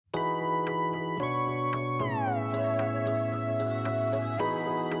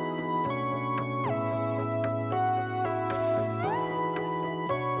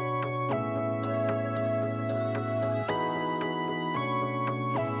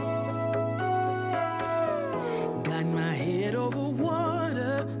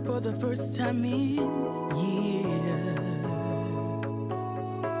first time in years.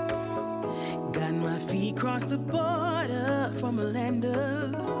 Got my feet across the border from a land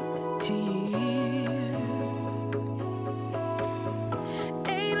of tears.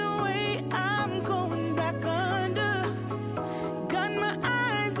 Ain't no way I'm going back under. Got my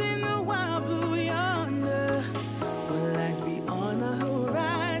eyes in the wild blue yonder. Will lights be on the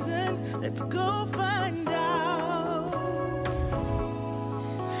horizon? Let's go find out.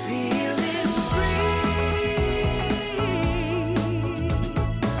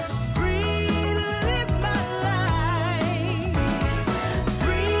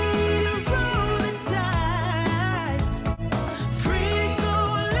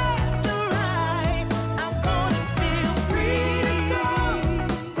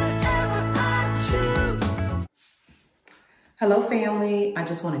 Hello family, I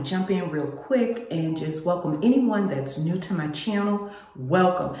just want to jump in real quick and just welcome anyone that's new to my channel.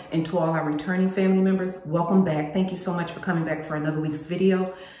 Welcome. And to all our returning family members, welcome back. Thank you so much for coming back for another week's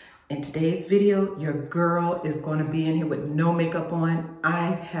video. In today's video, your girl is going to be in here with no makeup on. I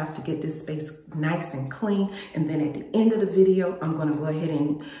have to get this space nice and clean. And then at the end of the video, I'm going to go ahead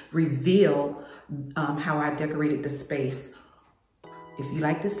and reveal how I decorated the space. If you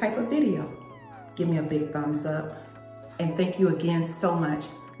like this type of video, give me a big thumbs up. And thank you again so much.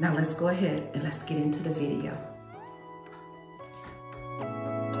 Now let's go ahead and let's get into the video.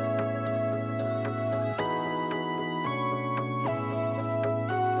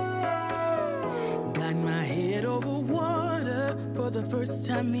 Got my head over water for the first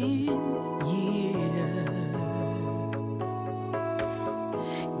time in years.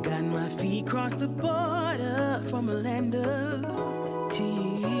 Got my feet across the border from a land of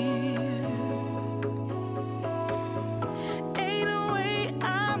tears.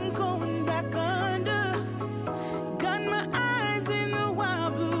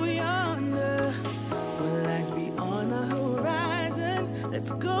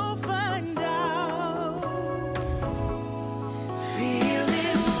 Let's go find out.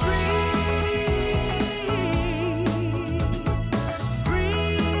 Feeling free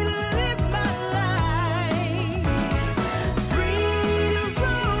to live my life, free to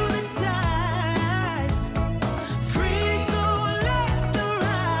roll the dice, free to go left or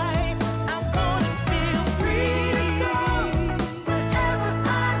right. I wanna feel free to go wherever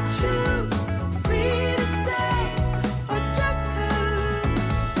I choose, free to stay or just come.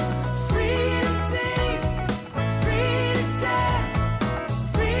 Free to sing, free to dance,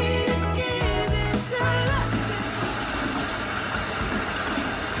 free to give into lust.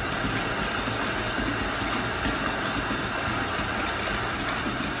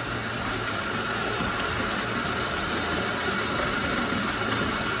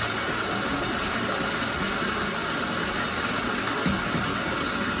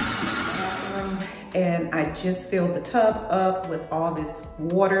 And I just filled the tub up with all this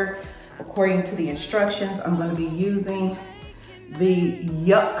water. According to the instructions, I'm going to be using the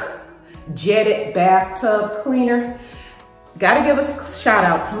Yuck jetted bathtub cleaner. Gotta give a shout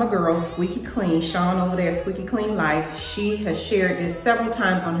out to my girl, Squeaky Clean, Sean over there, Squeaky Clean Life. She has shared this several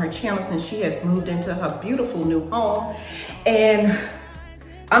times on her channel since she has moved into her beautiful new home. And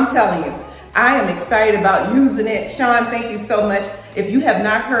I'm telling you, I am excited about using it. Sean, thank you so much. If you have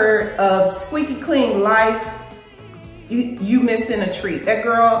not heard of Squeaky Clean Life, you missing a treat. That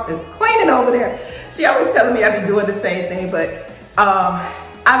girl is cleaning over there. She always telling me I be doing the same thing, but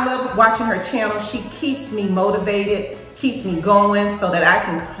I love watching her channel. She keeps me motivated, keeps me going so that I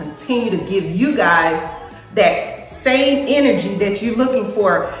can continue to give you guys that same energy that you're looking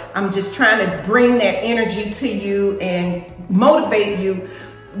for. I'm just trying to bring that energy to you and motivate you.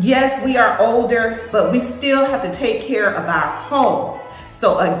 Yes, we are older, but we still have to take care of our home.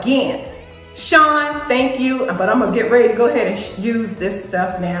 So again, Sean, thank you, but I'm gonna get ready to go ahead and use this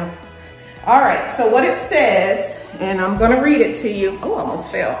stuff now. All right, so what it says, and I'm gonna read it to you. Oh, I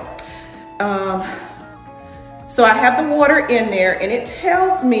almost fell. So I have the water in there and it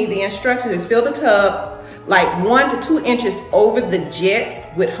tells me the instructions is fill the tub like 1 to 2 inches over the jets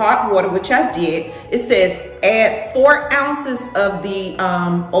with hot water, which I did. It says add 4 ounces of the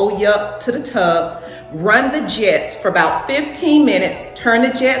Old Yuck to the tub, run the jets for about 15 minutes, turn the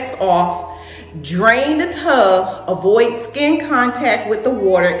jets off, drain the tub, avoid skin contact with the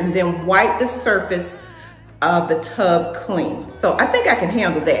water, and then wipe the surface of the tub clean. So I think I can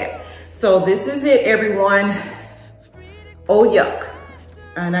handle that. So this is it, everyone. Oh, Yuck.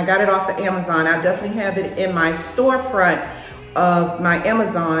 And I got it off of Amazon. I definitely have it in my storefront of my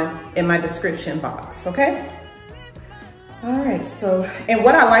Amazon in my description box, okay? All right, so, and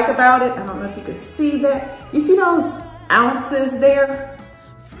what I like about it, I don't know if you can see that. You see those ounces there?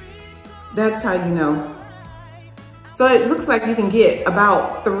 That's how you know. So it looks like you can get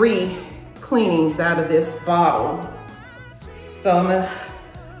about 3 cleanings out of this bottle. So I'm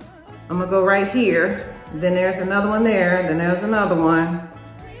gonna go right here. Then there's another one there, then there's another one.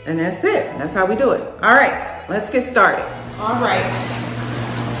 And that's it, that's how we do it. All right, let's get started. All right,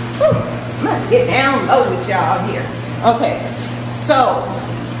 whew, I'm gonna get down low with y'all here. Okay, so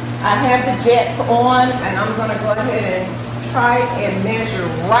I have the jets on and I'm gonna go ahead and try and measure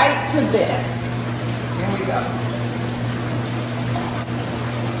right to that. Here we go.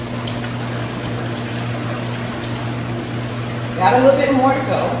 Got a little bit more to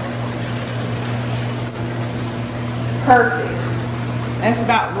go. Perfect. That's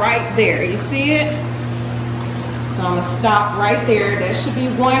about right there. You see it? So I'm gonna stop right there. There should be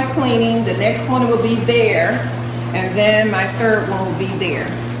 1 cleaning. The next one will be there. And then my 3rd one will be there.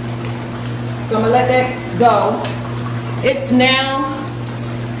 So I'm gonna let that go. It's now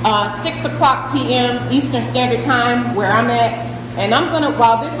 6 o'clock p.m. Eastern Standard Time where I'm at. And I'm gonna,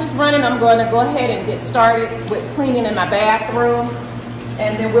 while this is running, I'm gonna go ahead and get started with cleaning in my bathroom.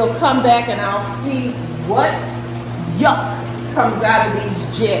 And then we'll come back and I'll see what yuck comes out of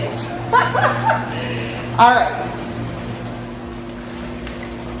these jets. All right.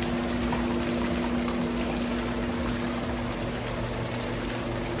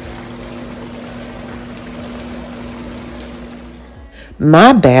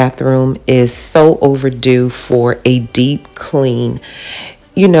 My bathroom is so overdue for a deep clean.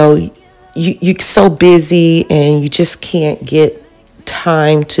 You know, you're so busy and you just can't get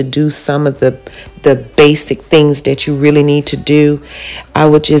time to do some of the basic things that you really need to do. I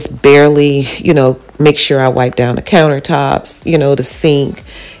would just barely, make sure I wipe down the countertops, the sink,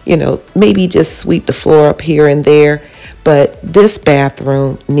 maybe just sweep the floor up here and there. But this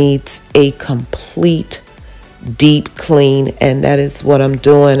bathroom needs a complete deep clean, and that is what I'm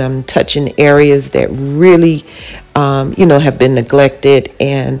doing. I'm touching areas that really have been neglected,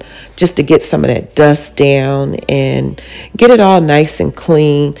 and just to get some of that dust down and get it all nice and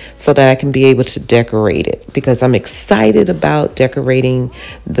clean so that I can be able to decorate it, because I'm excited about decorating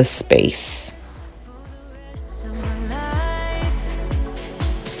the space.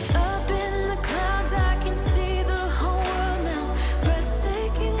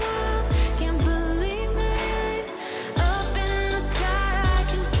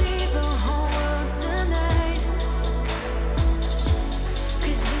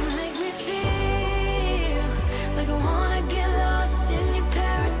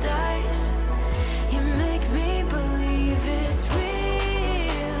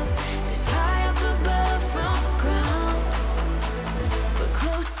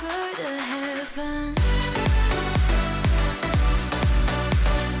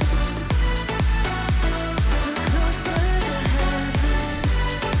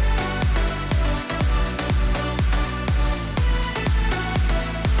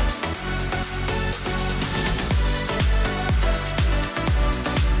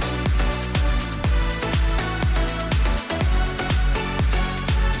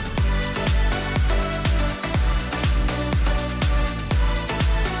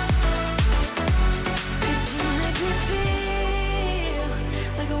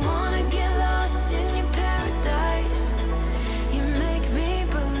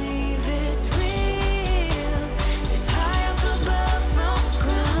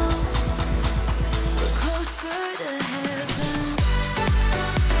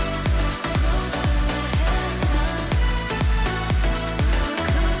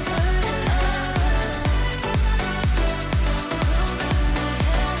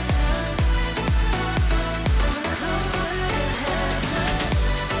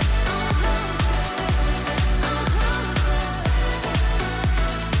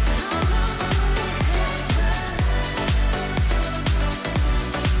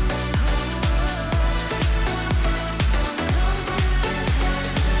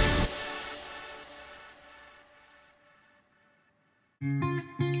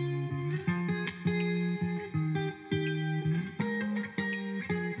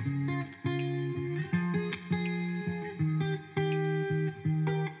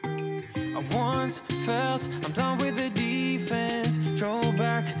 Felt I'm done with the defense. Drove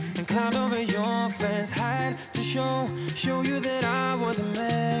back and climbed over your fence. Had to show you that I was a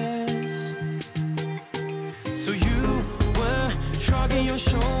mess. So you were shrugging your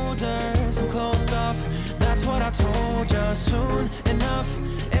shoulders. I'm closed off, that's what I told you. Soon enough,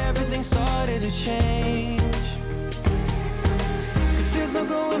 everything started to change. 'Cause there's no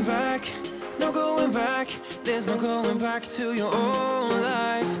going back, no going back. There's no going back to your old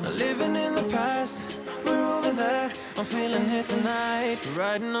life. Not living in the past, we're over that. I'm feeling it tonight,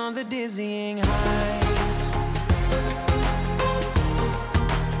 riding on the dizzying highs.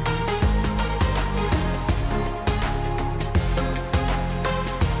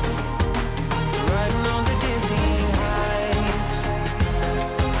 Riding on the dizzying highs.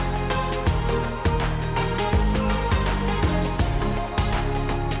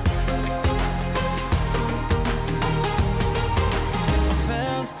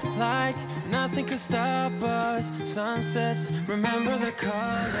 Felt like nothing could stop us. Sunsets, remember the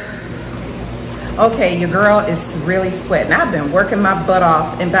colors. Okay, your girl is really sweating. I've been working my butt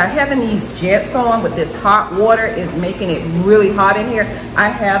off, and by having these jets on with this hot water is making it really hot in here. I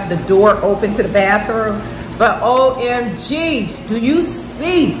have the door open to the bathroom, but OMG, do you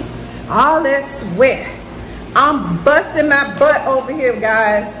see all that sweat? I'm busting my butt over here,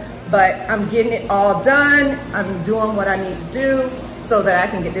 guys, but I'm getting it all done. I'm doing what I need to do so that I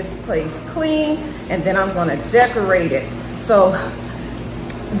can get this place clean, and then I'm gonna decorate it. So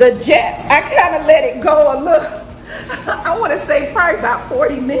the jets, I kind of let it go a little. I want to say probably about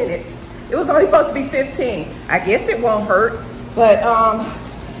 40 minutes. It was only supposed to be 15. I guess it won't hurt, but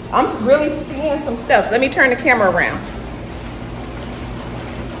I'm really seeing some stuff. So let me turn the camera around.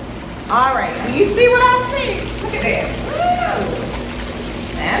 All right, do you see what I see? Look at that.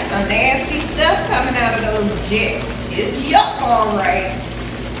 Ooh, that's some nasty stuff coming out of those jets. It's yuck, all right.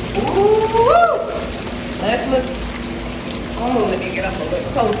 Ooh, let's look. Oh, let me get up a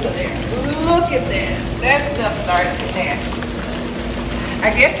little closer there. Look at this. That stuff started to get nasty. I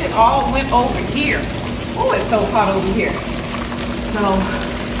guess it all went over here. Oh, it's so hot over here. So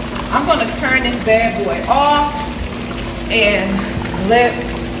I'm going to turn this bad boy off and let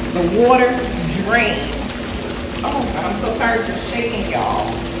the water drain. Oh, God, I'm so sorry for shaking,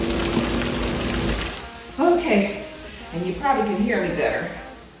 y'all. Okay, and you probably can hear me better.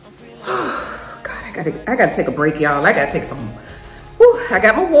 I gotta take a break, y'all. I gotta take some. Whew, I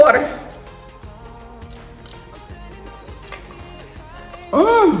got my water.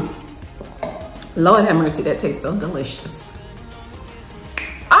 Lord have mercy, that tastes so delicious.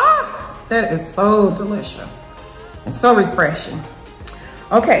 Ah, that is so delicious and so refreshing.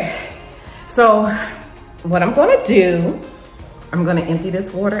 Okay, so what I'm gonna do, I'm gonna empty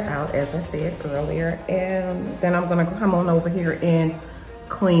this water out as I said earlier, and then I'm gonna come on over here and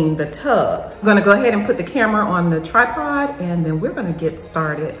clean the tub. I'm gonna go ahead and put the camera on the tripod, and then we're gonna get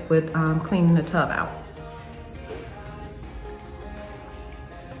started with cleaning the tub out.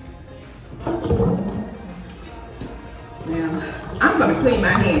 Now, I'm gonna clean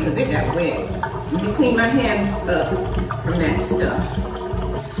my hand because it got wet. Let me clean my hands up from that stuff.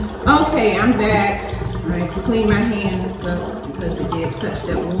 Okay, I'm back. I cleaned my hands up because it did touch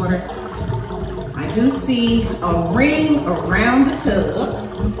that water. I do see a ring around the tub.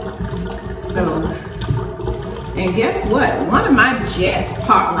 So, and guess what? One of my jets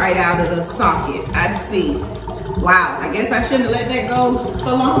popped right out of the socket. I see. Wow, I guess I shouldn't have let that go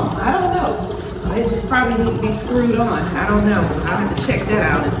for long. I don't know. It just probably needs to be screwed on. I don't know. I'll have to check that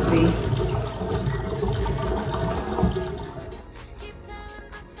out and see.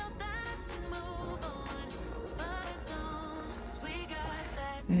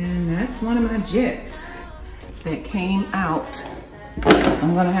 And that's one of my jets that came out.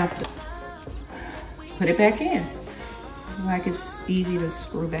 I'm gonna have to put it back in. Like it's easy to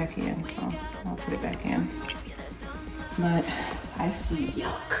screw back in, so I'll put it back in. But I see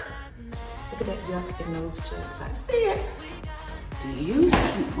yuck. Look at that yuck in those jets. I see it. Do you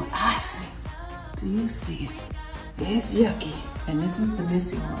see what I see? Do you see it? It's yucky. And this is the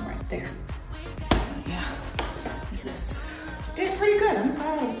missing one right there. But yeah, this is did pretty good. I'm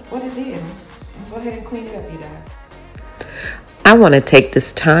proud of what it did. I'll go ahead and clean it up, you guys. I want to take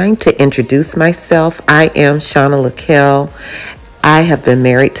this time to introduce myself. I am Shauna LaKell. I have been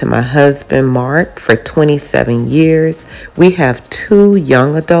married to my husband, Mark, for 27 years. We have 2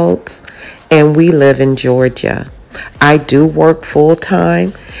 young adults, and we live in Georgia. I do work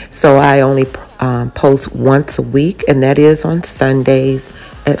full-time, so I only post once a week, and that is on Sundays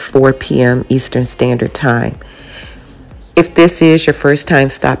at 4 p.m. Eastern Standard Time. If this is your first time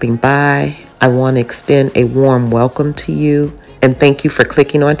stopping by, I want to extend a warm welcome to you and thank you for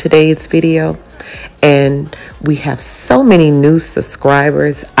clicking on today's video. And we have so many new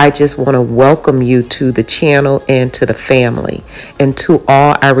subscribers. I just want to welcome you to the channel and to the family. And to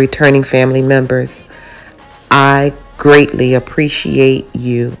all our returning family members, I greatly appreciate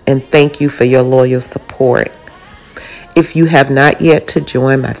you and thank you for your loyal support. If you have not yet to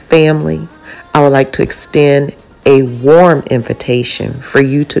join my family, I would like to extend a warm invitation for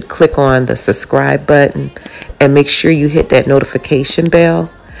you to click on the subscribe button and make sure you hit that notification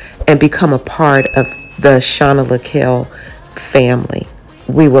bell. and become a part of the Shauna LaKale family.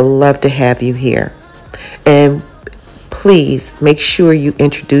 We would love to have you here. And please make sure you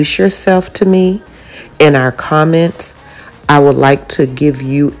introduce yourself to me in our comments. I would like to give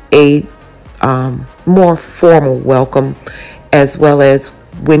you a more formal welcome, as well as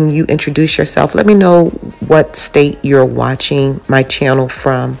when you introduce yourself, let me know what state you're watching my channel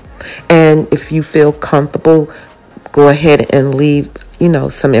from. And if you feel comfortable, go ahead and leave,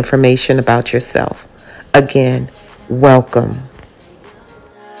 some information about yourself. Again, welcome.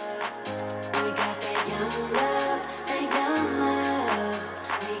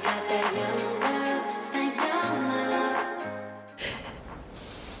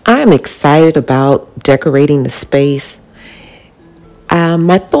 I'm excited about decorating the space.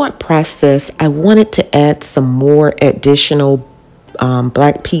 My thought process, I wanted to add some more additional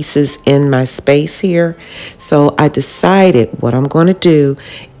black pieces in my space here. So I decided what I'm going to do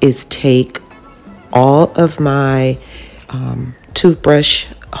is take all of my toothbrush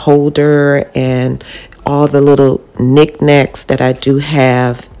holder and all the little knickknacks that I do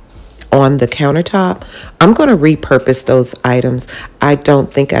have on the countertop. I'm going to repurpose those items. I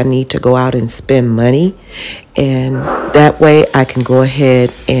don't think I need to go out and spend money, and that way I can go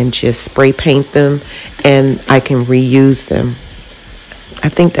ahead and just spray paint them and I can reuse them. I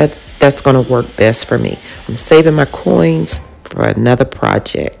think that's going to work best for me. I'm saving my coins for another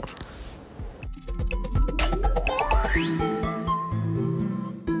project.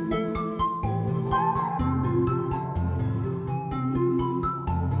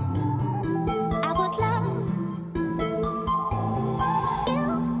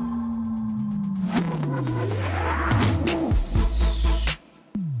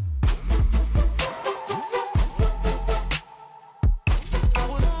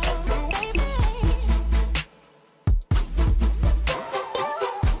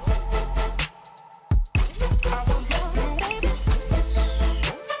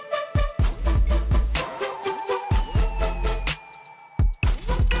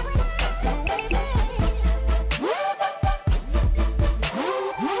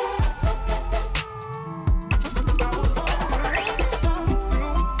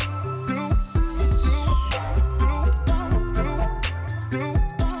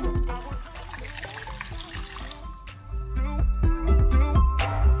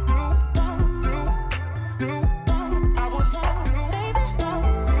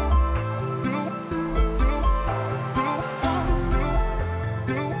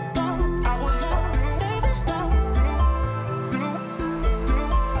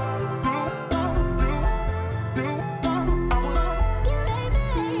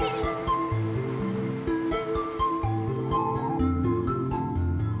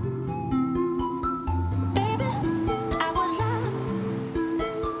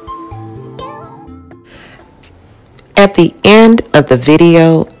 At the end of the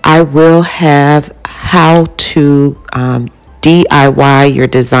video, I will have how to DIY your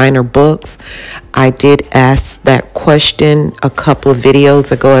designer books. I did ask that question a couple of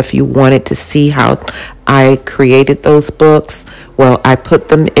videos ago if you wanted to see how I created those books. Well, I put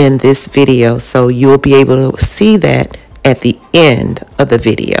them in this video, so you'll be able to see that at the end of the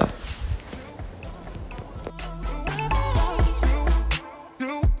video.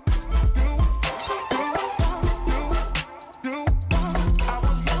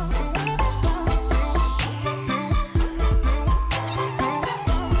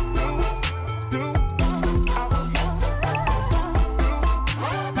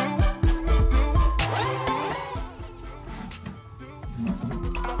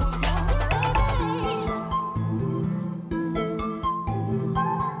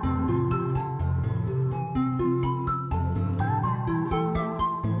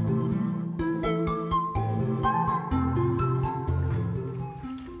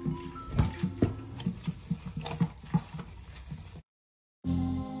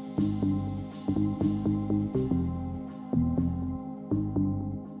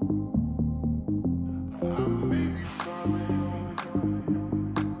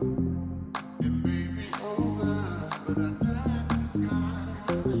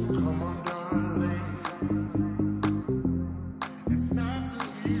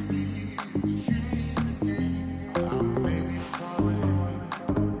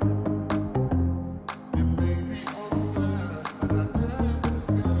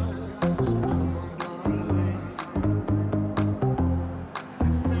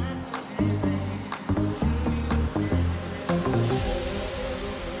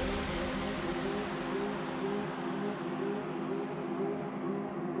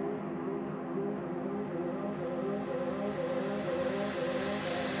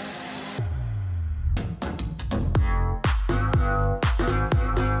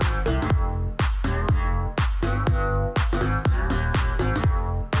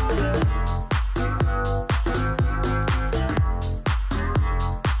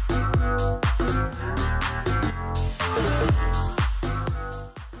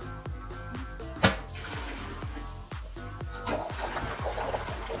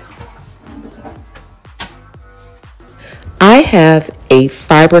 have a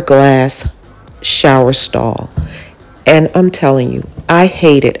fiberglass shower stall, and I'm telling you, I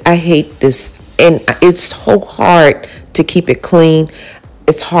hate it. I hate this, and it's so hard to keep it clean.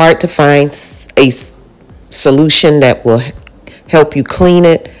 It's hard to find a solution that will help you clean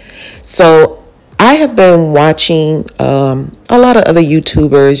it. So I have been watching a lot of other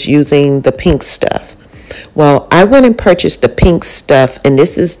YouTubers using the pink stuff. Well, I went and purchased the pink stuff, and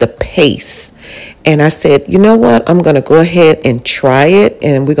this is the paste. And I said, you know what? I'm going to go ahead and try it,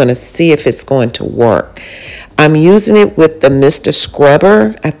 and we're going to see if it's going to work. I'm using it with the Mr.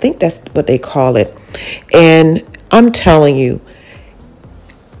 Scrubber. I think that's what they call it. And I'm telling you,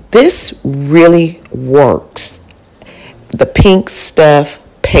 this really works. The pink stuff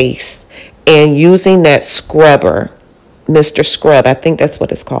paste, and using that scrubber, Mr. Scrub, I think that's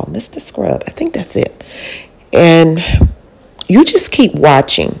what it's called, Mr. Scrub, I think that's it. And you just keep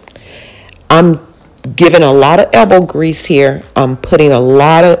watching. I'm giving a lot of elbow grease here. I'm putting a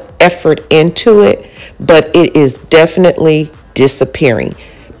lot of effort into it, but it is definitely disappearing.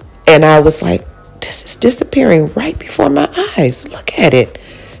 And I was like, this is disappearing right before my eyes. Look at it.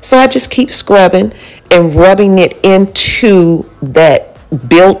 So I just keep scrubbing and rubbing it into that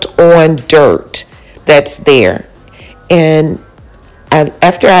built-on dirt that's there. And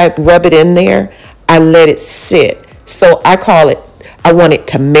after I rub it in there, I let it sit. So I want it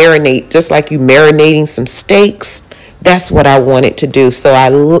to marinate, just like you marinating some steaks. That's what I want it to do. So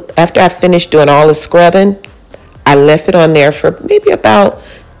after I finished doing all the scrubbing, I left it on there for maybe about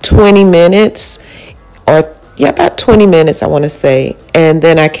 20 minutes, or about 20 minutes, I want to say. And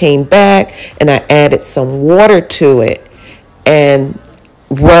then I came back and I added some water to it and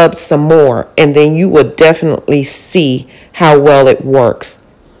rubbed some more. And then you would definitely see how well it works.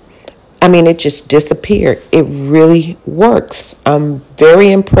 I mean, it just disappeared. It really works. I'm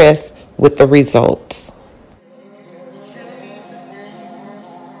very impressed with the results.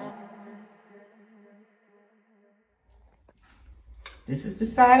 This is the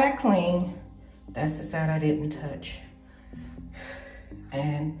side I cleaned. That's the side I didn't touch.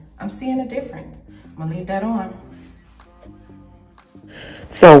 And I'm seeing a difference. I'm gonna leave that on.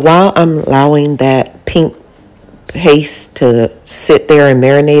 So while I'm allowing that pink paste to sit there and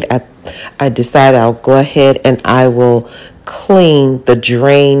marinate, I decided I'll go ahead and I will clean the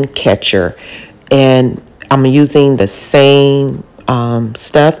drain catcher. And I'm using the same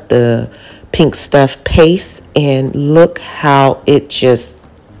stuff, the pink stuff paste, and look how it just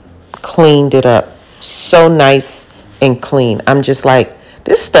cleaned it up. So nice and clean. I'm just like,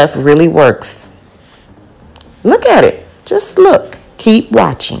 this stuff really works. Look at it. Just look. Keep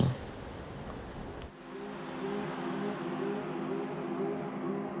watching.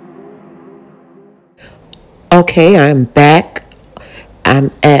 Okay, I'm back.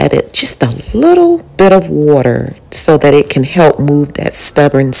 I'm added just a little bit of water so that it can help move that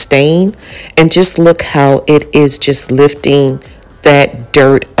stubborn stain. And just look how it is just lifting that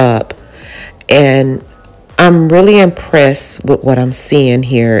dirt up. And I'm really impressed with what I'm seeing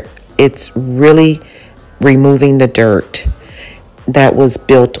here. It's really removing the dirt that was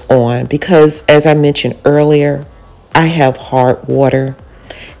built on, because as I mentioned earlier, I have hard water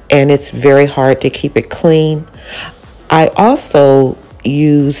and it's very hard to keep it clean. I also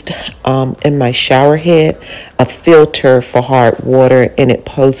used in my shower head a filter for hard water, and it's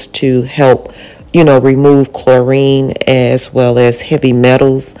supposed to help, remove chlorine as well as heavy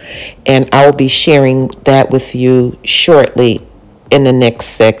metals. And I'll be sharing that with you shortly in the next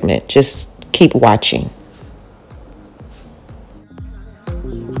segment. Just keep watching.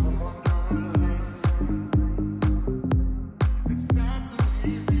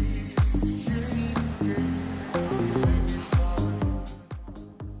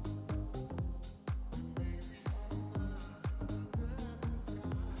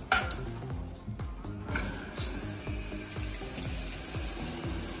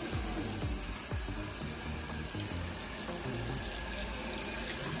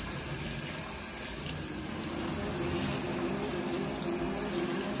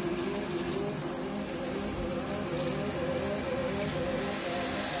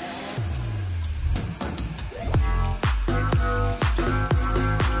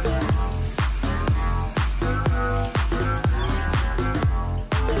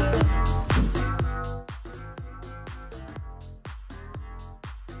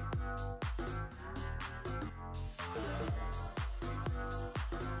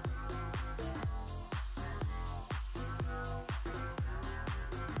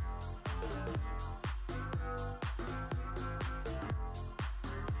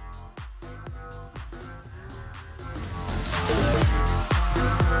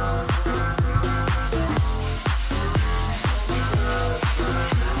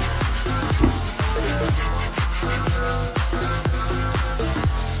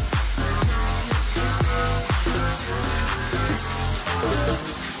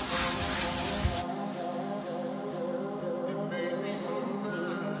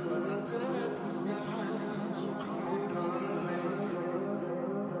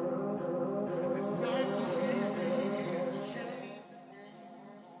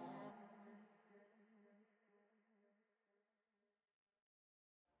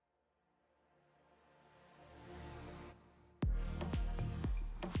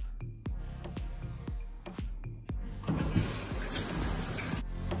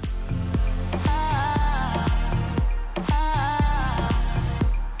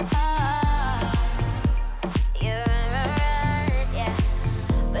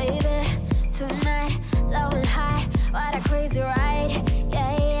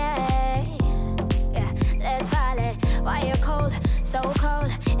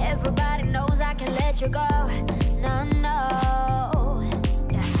 Everybody knows I can let you go. No, no.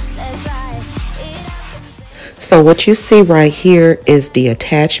 Yeah, let's ride it up. So what you see right here is the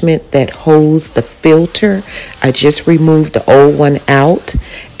attachment that holds the filter. I just removed the old one out,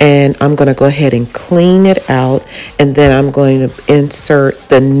 and I'm going to go ahead and clean it out, and then I'm going to insert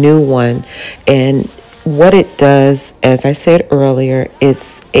the new one. And what it does, as I said earlier,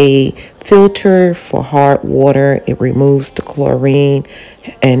 it's a filter for hard water. It removes the chlorine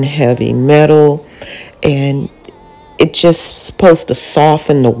and heavy metal, and it's just supposed to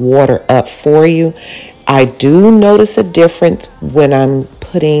soften the water up for you. I do notice a difference when I'm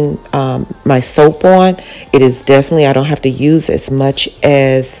putting my soap on. It is definitely, I don't have to use as much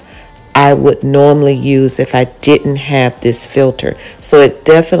as I would normally use if I didn't have this filter. So it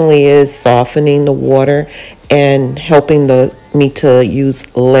definitely is softening the water and helping me to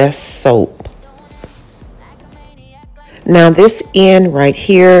use less soap. Now this end right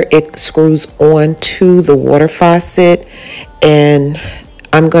here, it screws on to the water faucet, and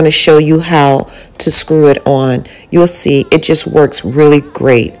I'm going to show you how to screw it on. You'll see it just works really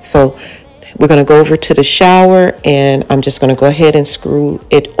great. So we're going to go over to the shower, and I'm just going to go ahead and screw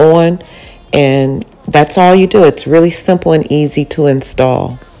it on, and that's all you do. It's really simple and easy to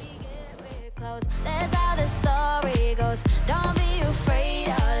install. That's how the story goes. Don't be afraid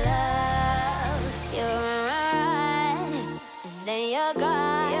of love. You're right, and then you're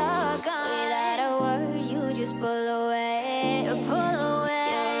gone. Without a word, you just pull away. You're right,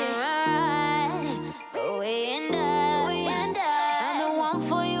 but we end up. I'm the one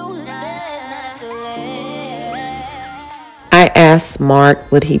for you. It's not too late. I asked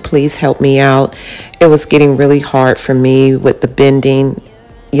Mark, would he please help me out? It was getting really hard for me with the bending.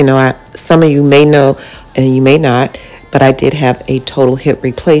 You know, some of you may know and you may not, but I did have a total hip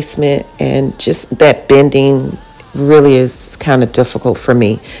replacement, and just that bending really is kind of difficult for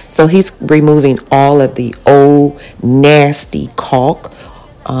me. So he's removing all of the old nasty caulk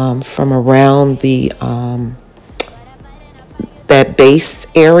from around the that base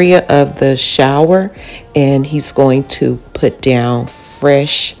area of the shower, and he's going to put down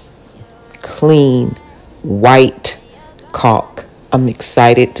fresh, clean, white caulk. I'm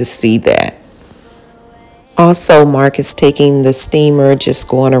excited to see that. Also, Mark is taking the steamer, just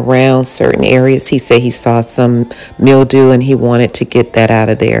going around certain areas. He said he saw some mildew and he wanted to get that out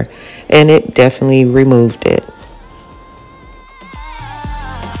of there, and it definitely removed it.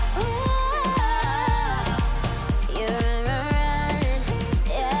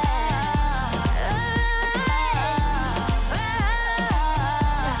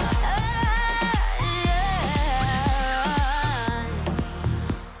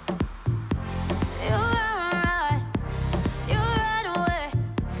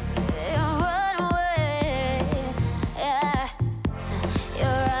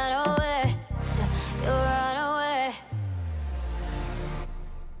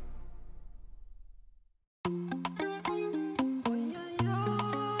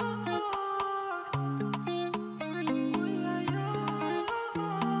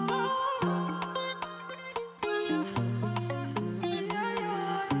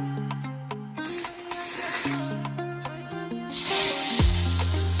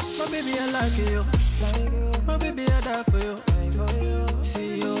 Baby, I like you. My baby, I die for you.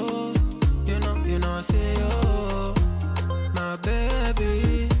 See you, you know, I see you. My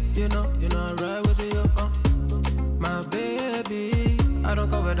baby, you know, I ride with you. My baby, I don't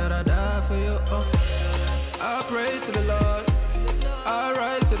cover that, I die for you. I pray to the Lord, I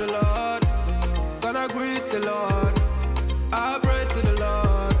rise to the Lord, gonna greet the Lord. I pray to the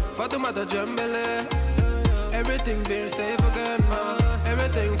Lord, Fatumata Jambele, everything being safe again,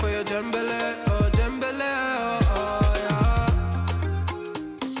 everything for your Jambele, oh Jambele, oh yeah.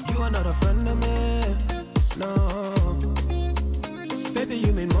 You are not a friend of me, no. Baby,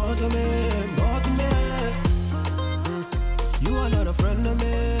 you mean more to me, more to me. You are not a friend of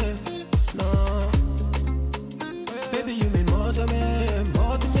me, no. Baby, you mean more to me,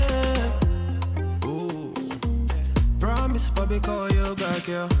 more to me. Ooh. Promise, Bobby, call you back,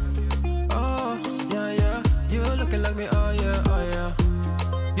 yeah. Oh, yeah, yeah. You looking like me, oh yeah, oh yeah.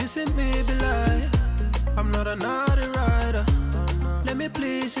 You see me be like, I'm not a naughty rider. Let me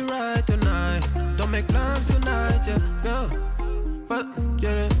please you right tonight. Don't make plans tonight, yeah, yeah. But,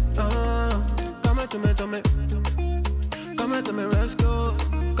 yeah, come here to me, to me. Come here to me, let's go.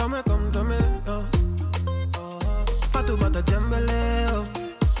 Come here, come to me, yeah. Fatumata Jambele,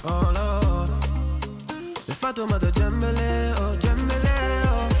 oh Lord. The Fatumata Jambele, oh Jambele,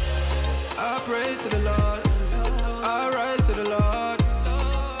 oh. I pray to the Lord, I rise to the Lord,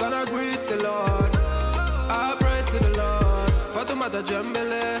 gonna greet the Lord. I pray to the Lord, Fatumata got a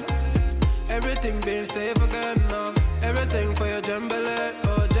jambele. Everything being safe again now. Everything for your jambele.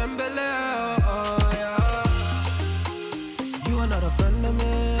 Oh, jambele. Oh, oh, yeah. You are not a friend of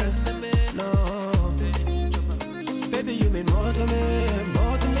me. No. Baby, you mean more to me.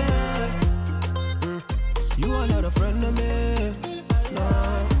 More to me. You are not a friend of me.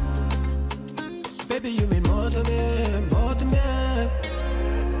 No. Baby, you mean more to me. More to me.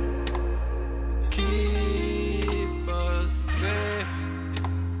 Keep us safe.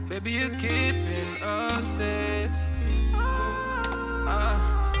 Baby, you're keeping us safe. I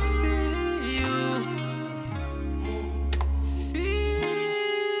see you. See.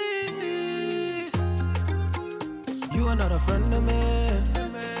 You are not a friend of me.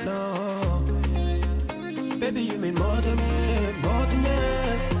 No. Baby, you mean more to me. More to me.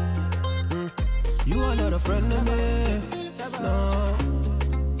 You are not a friend of me. No.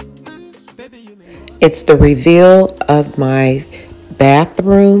 Baby, you mean more. It's the reveal of my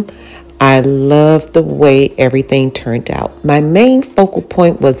bathroom. I love the way everything turned out. My main focal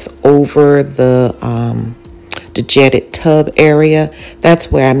point was over the jetted tub area.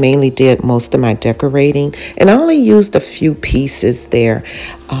 That's where I mainly did most of my decorating, and I only used a few pieces there.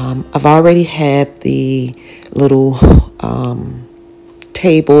 I've already had the little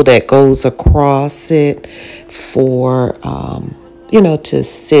table that goes across it for to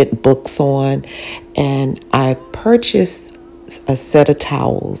sit books on, and I purchased a set of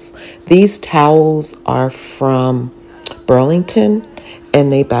towels. These towels are from Burlington,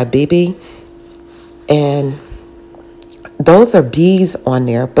 and they by BB, and those are bees on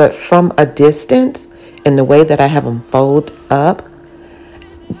there, but from a distance, and the way that I have them fold up,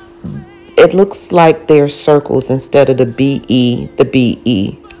 it looks like they're circles instead of the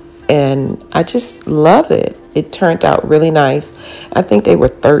BE, and I just love it. It turned out really nice. I think they were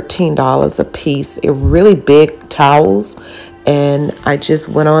 $13 a piece. They're really big towels, and I just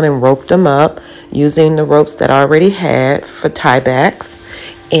went on and roped them up using the ropes that I already had for tiebacks,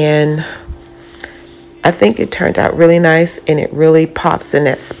 and I think it turned out really nice, and it really pops in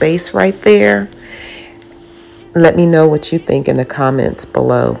that space right there. Let me know what you think in the comments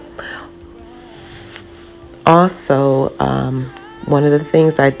below. Also, one of the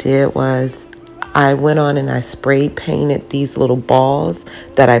things I did was I went on and I spray painted these little balls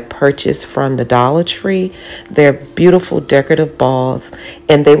that I purchased from the Dollar Tree. They're beautiful decorative balls,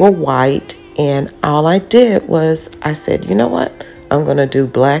 and they were white, and all I did was I said, you know what? I'm going to do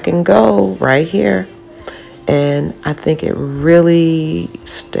black and gold right here. And I think it really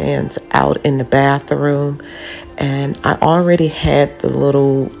stands out in the bathroom. And I already had the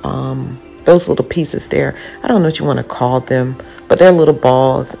little those little pieces there. I don't know what you want to call them, but they're little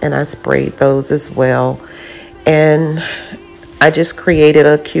balls, and I sprayed those as well. And I just created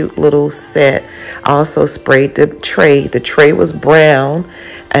a cute little set. I also sprayed the tray. The tray was brown,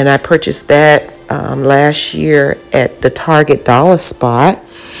 and I purchased that last year at the Target Dollar Spot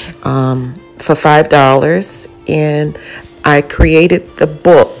for $5. And I created the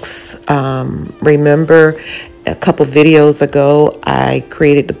books. Remember a couple videos ago, I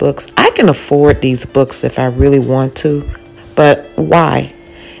created the books. I can afford these books if I really want to, but why?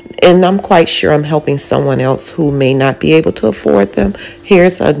 And I'm quite sure I'm helping someone else who may not be able to afford them.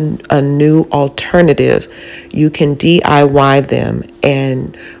 Here's a new alternative. You can DIY them.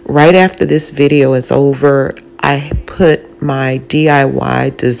 And right after this video is over, I put my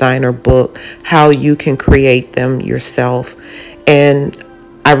DIY designer book, how you can create them yourself. And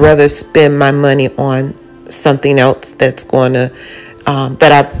I'd rather spend my money on something else that's going to,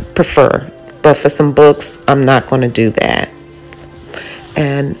 that I prefer. But for some books, I'm not going to do that.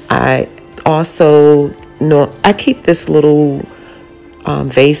 And I also know I keep this little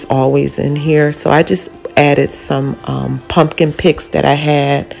vase always in here. So I just added some pumpkin picks that I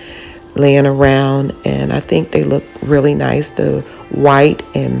had laying around, and I think they look really nice. The white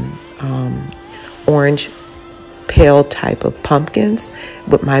and orange pale type of pumpkins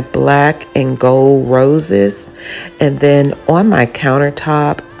with my black and gold roses. And then on my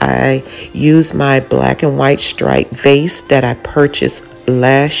countertop, I use my black and white striped vase that I purchased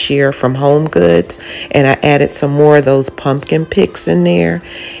last year from Home Goods, and I added some more of those pumpkin picks in there,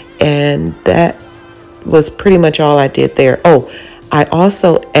 and that was pretty much all I did there. Oh, I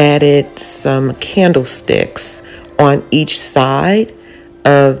also added some candlesticks on each side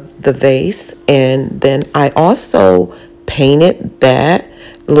of the vase, and then I also painted that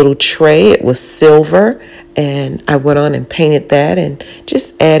little tray. It was silver, and I went on and painted that and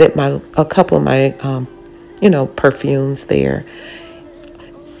just added a couple of my perfumes there.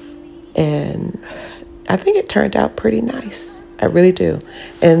 And I think it turned out pretty nice. I really do.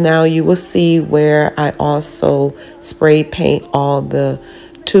 And now you will see where I also spray paint all the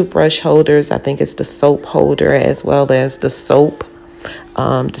toothbrush holders. I think it's the soap holder as well as the soap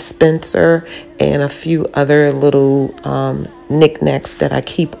dispenser and a few other little knickknacks that I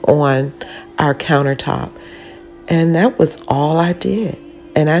keep on our countertop. And that was all I did.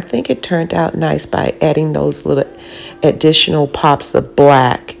 And I think it turned out nice by adding those little additional pops of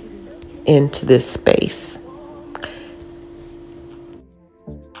black into this space.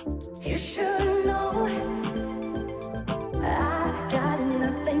 You should know I got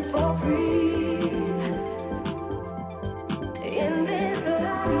nothing for free in this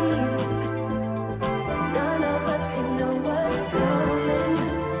life. None of us can know what's coming.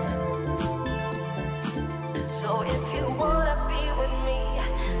 So if you wanna be with me,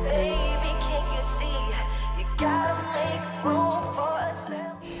 baby, can't you see? You gotta make room for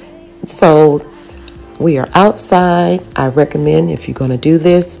yourself. So we are outside. I recommend if you're going to do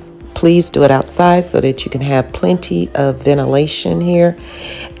this, please do it outside so that you can have plenty of ventilation here.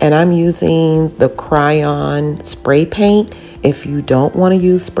 And I'm using the crayon spray paint. If you don't want to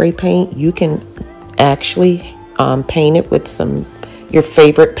use spray paint, you can actually paint it with your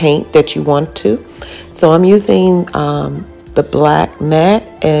favorite paint that you want to. So I'm using the black matte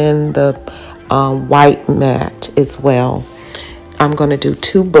and the white matte as well. I'm going to do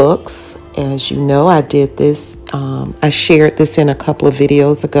 2 books. As you know, I did this, I shared this in a couple of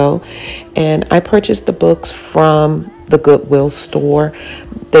videos ago, and I purchased the books from the Goodwill store.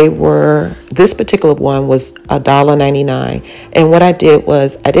 This particular one was $1.99, and what I did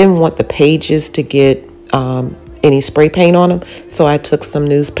was I didn't want the pages to get any spray paint on them, so I took some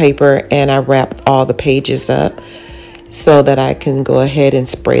newspaper and I wrapped all the pages up so that I can go ahead and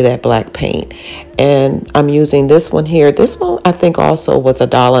spray that black paint. And I'm using this one here. This one I think also was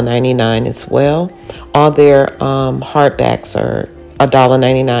 $1.99 as well. All their hardbacks are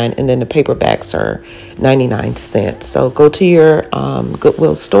 $1.99, and then the paperbacks are 99 cents. So go to your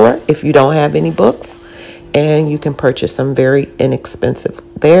Goodwill store if you don't have any books, and you can purchase some very inexpensive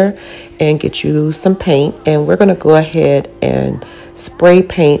there and get you some paint. And we're going to go ahead and spray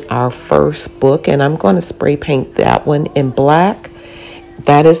paint our first book, and I'm going to spray paint that one in black.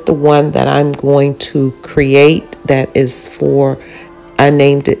 That is the one that I'm going to create. That is I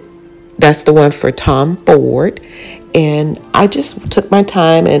named it, that's the one for Tom Ford. And I just took my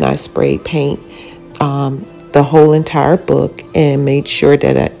time and I spray paint the whole entire book and made sure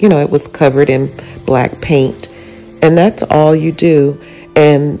that it was covered in black paint. And that's all you do.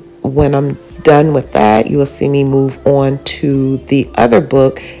 And when I'm done with that, you will see me move on to the other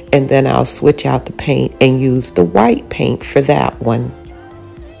book, and then I'll switch out the paint and use the white paint for that one.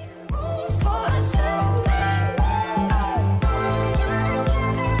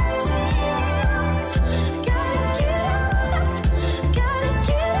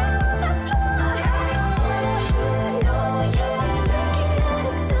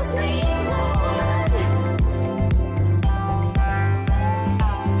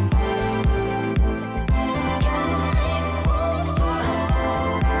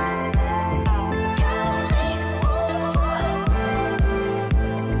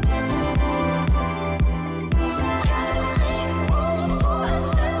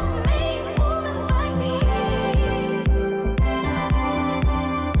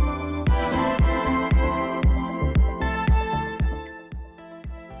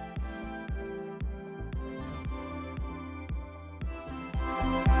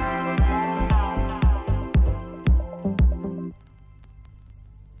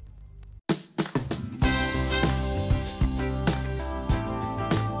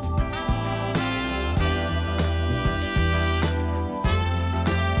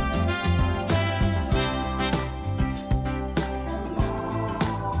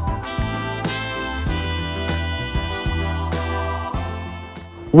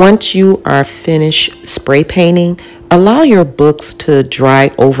 Once you are finished spray painting, allow your books to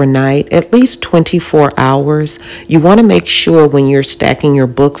dry overnight, at least 24 hours. You want to make sure when you're stacking your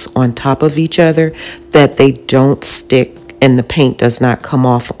books on top of each other that they don't stick and the paint does not come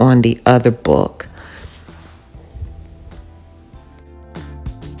off on the other book.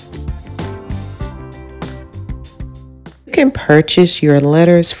 You can purchase your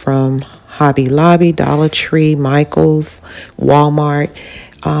letters from Hobby Lobby, Dollar Tree, Michael's, Walmart.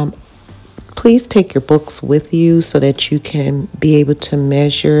 Please take your books with you so that you can be able to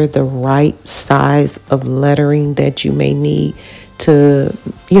measure the right size of lettering that you may need to,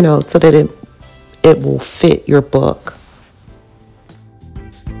 so that it will fit your book.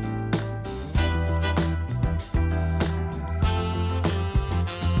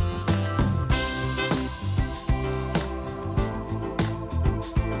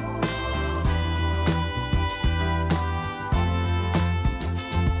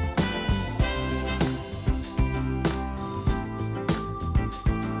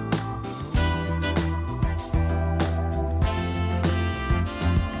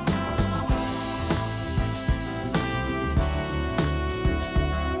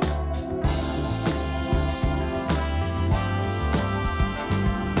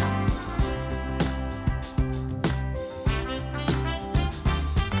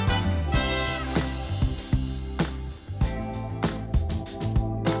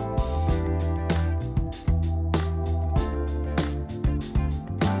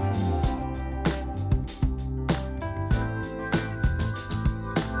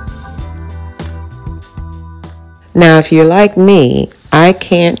 Now, if you're like me, I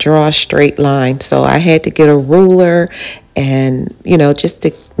can't draw a straight line, so I had to get a ruler and, just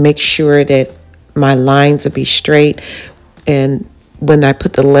to make sure that my lines will be straight. And when I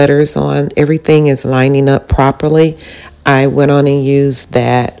put the letters on, everything is lining up properly. I went on and used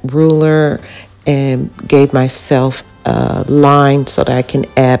that ruler and gave myself a line so that I can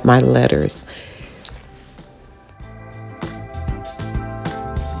add my letters.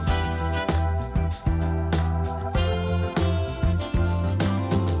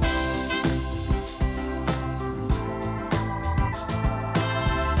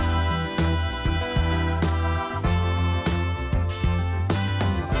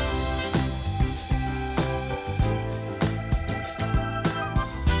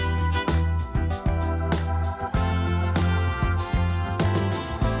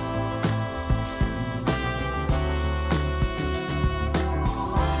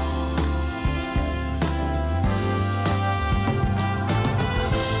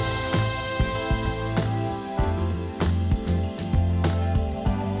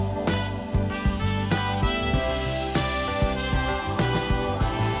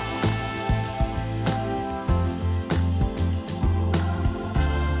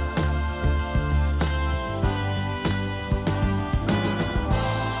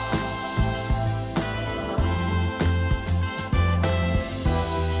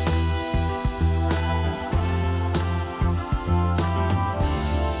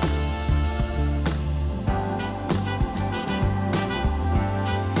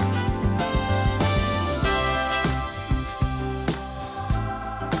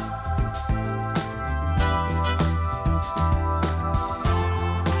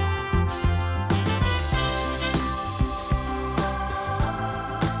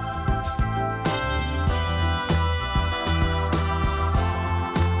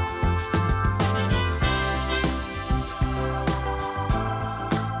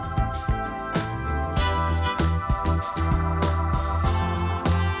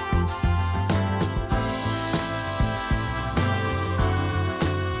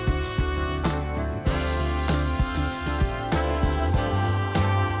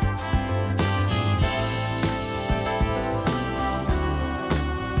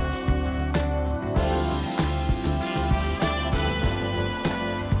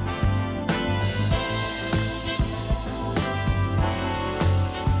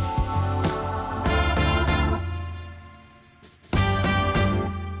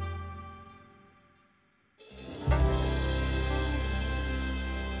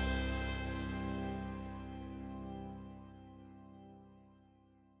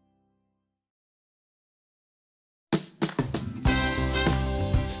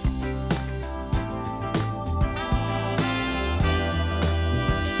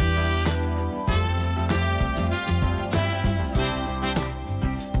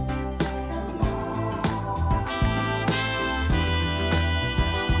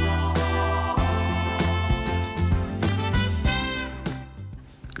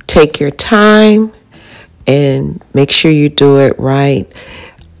 Take your time and make sure you do it right.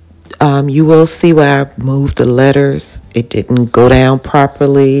 You will see where I moved the letters. It didn't go down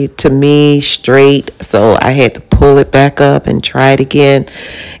properly to me straight, so I had to pull it back up and try it again.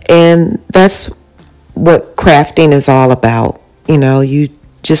 And that's what crafting is all about. You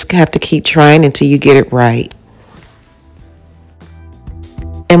just have to keep trying until you get it right.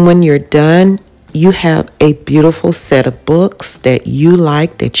 And when you're done, you have a beautiful set of books that you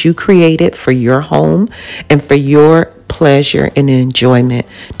like, that you created for your home and for your pleasure and enjoyment.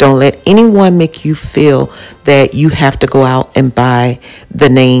 Don't let anyone make you feel that you have to go out and buy the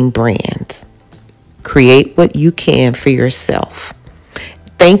name brands. Create what you can for yourself.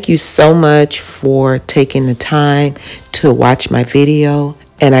 Thank you so much for taking the time to watch my video,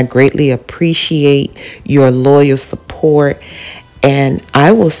 and I greatly appreciate your loyal support. And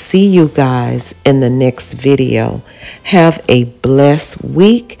I will see you guys in the next video. Have a blessed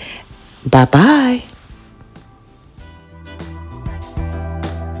week. Bye-bye.